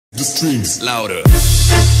The strings louder.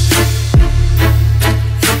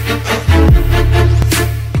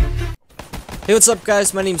 Hey, what's up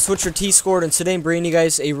guys, my name is T-Scored, and today I'm bringing you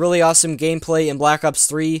guys a really awesome gameplay in Black Ops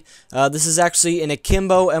 3. This is actually an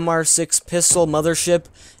Akimbo MR6 pistol Mothership,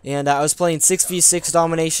 and I was playing 6v6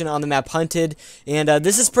 domination on the map Hunted, and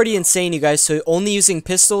this is pretty insane, you guys. So only using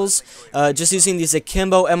pistols, just using these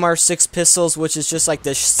Akimbo MR6 pistols, which is just like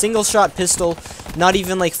the single shot pistol, not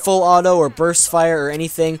even like full auto or burst fire or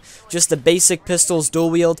anything, just the basic pistols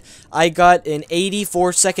dual wield. I got an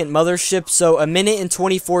 84-second Mothership, so a minute and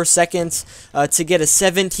 24 seconds to get a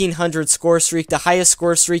 1700 score streak, the highest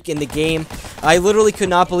score streak in the game. I literally could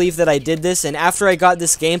not believe that I did this, and after I got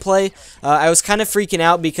this gameplay, I was kind of freaking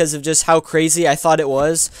out because of just how crazy I thought it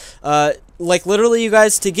was. Like, literally, you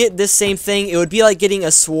guys, to get this same thing, it would be like getting a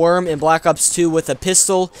swarm in Black Ops 2 with a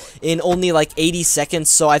pistol in only like 80 seconds,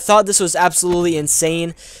 so I thought this was absolutely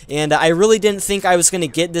insane, and I really didn't think I was going to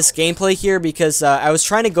get this gameplay here because I was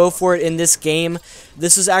trying to go for it in this game.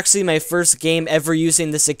 This was actually my first game ever using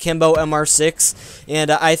this Akimbo MR6, and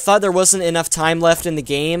I thought there wasn't enough time left in the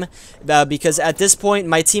game because at this point,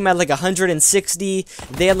 my team had like 160,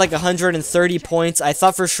 they had like 130 points. I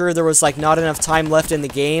thought for sure there was like not enough time left in the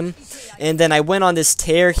game. And then I went on this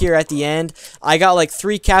tear here at the end. I got like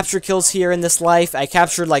 3 capture kills here in this life. I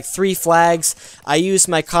captured like 3 flags. I used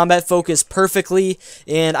my combat focus perfectly,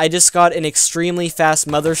 and I just got an extremely fast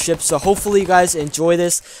Mothership. So hopefully you guys enjoy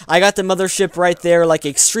this. I got the Mothership right there, like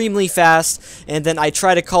extremely fast, and then I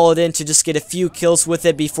try to call it in to just get a few kills with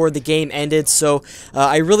it before the game ended. So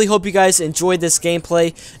I really hope you guys enjoyed this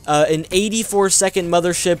gameplay. An 84-second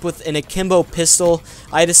Mothership with an Akimbo pistol.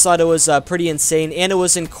 I just thought it was pretty insane, and it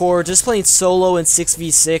was in core, just playing solo in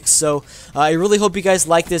 6v6, so I really hope you guys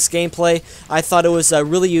like this gameplay. I thought it was a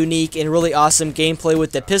really unique and really awesome gameplay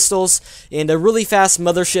with the pistols, and a really fast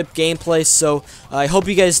Mothership gameplay, so I hope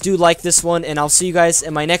you guys do like this one, and I'll see you guys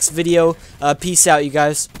in my next video. Peace out, you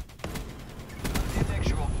guys.